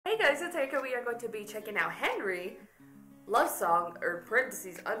guys, it's Erika. We are going to be checking out Henry love song, or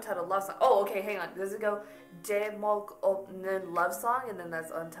parentheses, untitled love song. Oh, okay, hang on. Does it go J-Molk love song, and then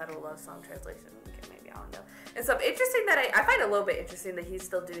that's untitled love song translation? Okay, maybe, I don't know. And so interesting that I find it a little bit interesting that he's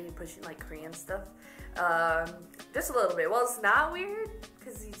still pushing like Korean stuff. Just a little bit. Well, it's not weird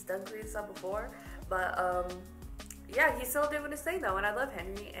because he's done Korean stuff before, but yeah, he's still doing his thing though, and I love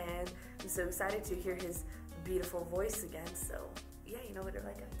Henry, and I'm so excited to hear his beautiful voice again. So yeah, you know what they're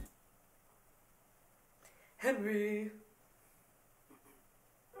like. Henry.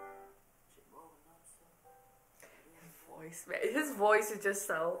 His voice, man. His voice is just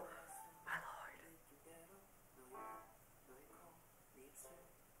so, my lord.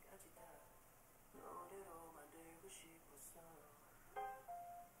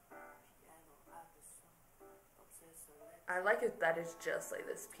 I like it that it's just like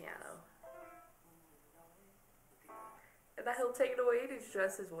this piano. And that he'll take it away and it's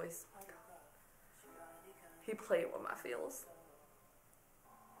just his voice. He played with my feels.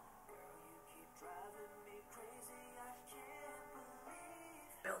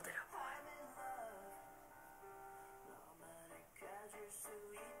 Build it up,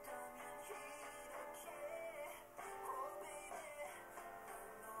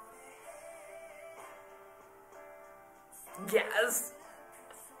 boy. Yes.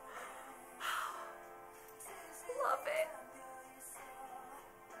 Love it.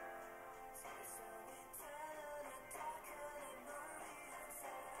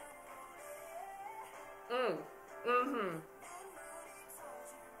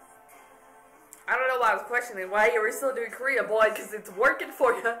 I don't know why I was questioning why you were still doing Korea, boy, because it's working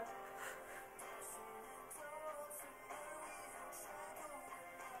for you.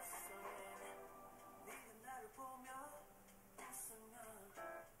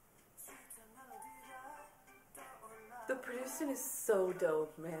 The producing is so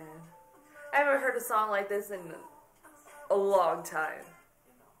dope, man. I haven't heard a song like this in a long time.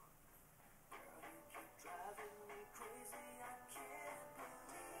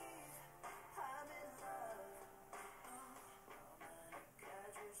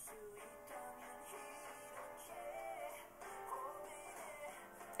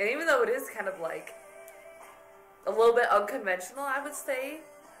 And even though it is kind of like a little bit unconventional, I would say,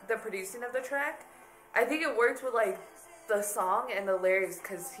 the producing of the track, I think it works with like the song and the lyrics,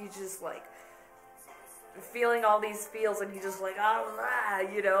 because he's just like feeling all these feels and he's just like,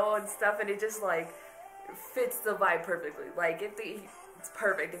 alright, you know, and stuff, and it just like fits the vibe perfectly. Like it's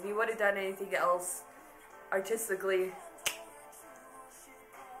perfect. If he would have done anything else artistically,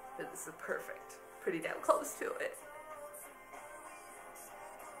 this is perfect. Pretty damn close to it.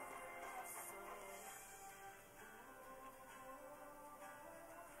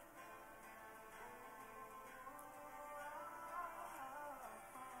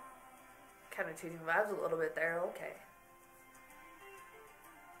 Kind of changing vibes a little bit there, okay.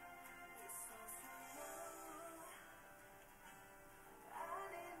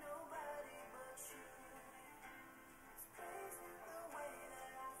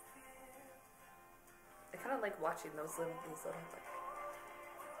 I kind of like watching those little like,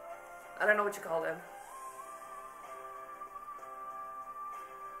 I don't know what you call them.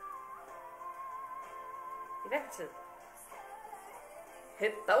 You'd have to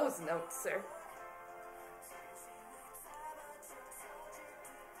hit those notes, sir.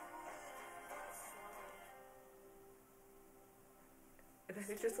 And then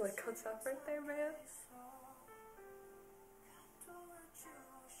it just like cuts off right there, man.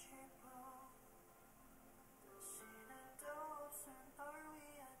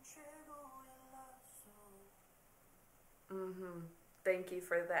 Thank you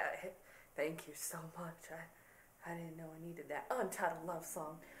for that. Thank you so much. I didn't know I needed that untitled love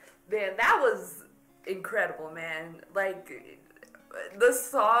song. Man, that was incredible, man. Like, the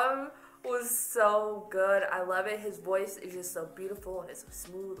song was so good. I love it. His voice is just so beautiful and it's so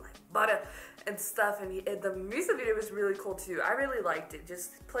smooth, like butter and stuff. And the music video was really cool too. I really liked it.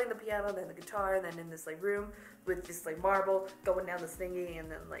 Just playing the piano, then the guitar, and then in this like room with just like marble going down this thingy, and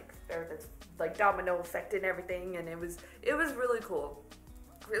then like this like domino effect and everything. And it was really cool.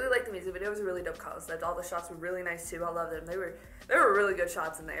 Really liked the music video. It was a really dope concept. All the shots were really nice too. I love them. They were really good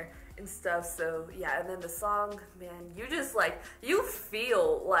shots in there and stuff. So yeah, and then the song, man, you just like, you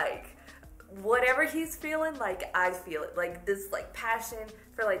feel like whatever he's feeling, like I feel it. Like this like passion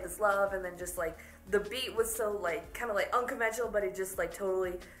for like this love, and then just like the beat was so like kind of like unconventional, but it just like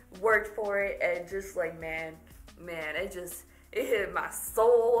totally worked for it. And just like man, it hit my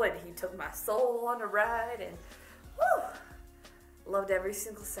soul, and he took my soul on a ride, and woo! Loved every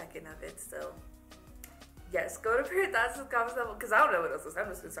single second of it. So yes, go to Period Thoughts in the comments down below, because I don't know what else is. I'm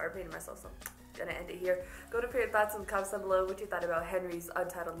just going to start repeating myself, so I'm going to end it here. Go to Period Thoughts in the comments down below what you thought about Henry's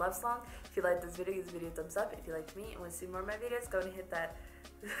Untitled Love Song. If you liked this video, give this video a thumbs up. If you liked me and want to see more of my videos, go and hit that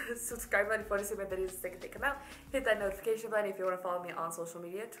subscribe button if you want to see my videos the second they come out. Hit that notification button if you want to follow me on social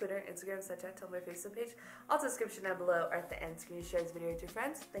media, Twitter, Instagram, Snapchat, Tumblr, Facebook page. Also, description down below or at the end, so you can share this video with your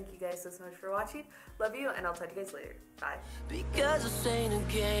friends. Thank you guys so much for watching. Love you, and I'll talk to you guys later. Bye. Because this ain't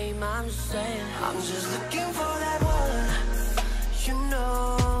a game, I'm just saying, I'm just looking for that one. You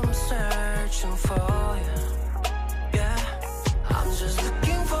know I'm searching for you.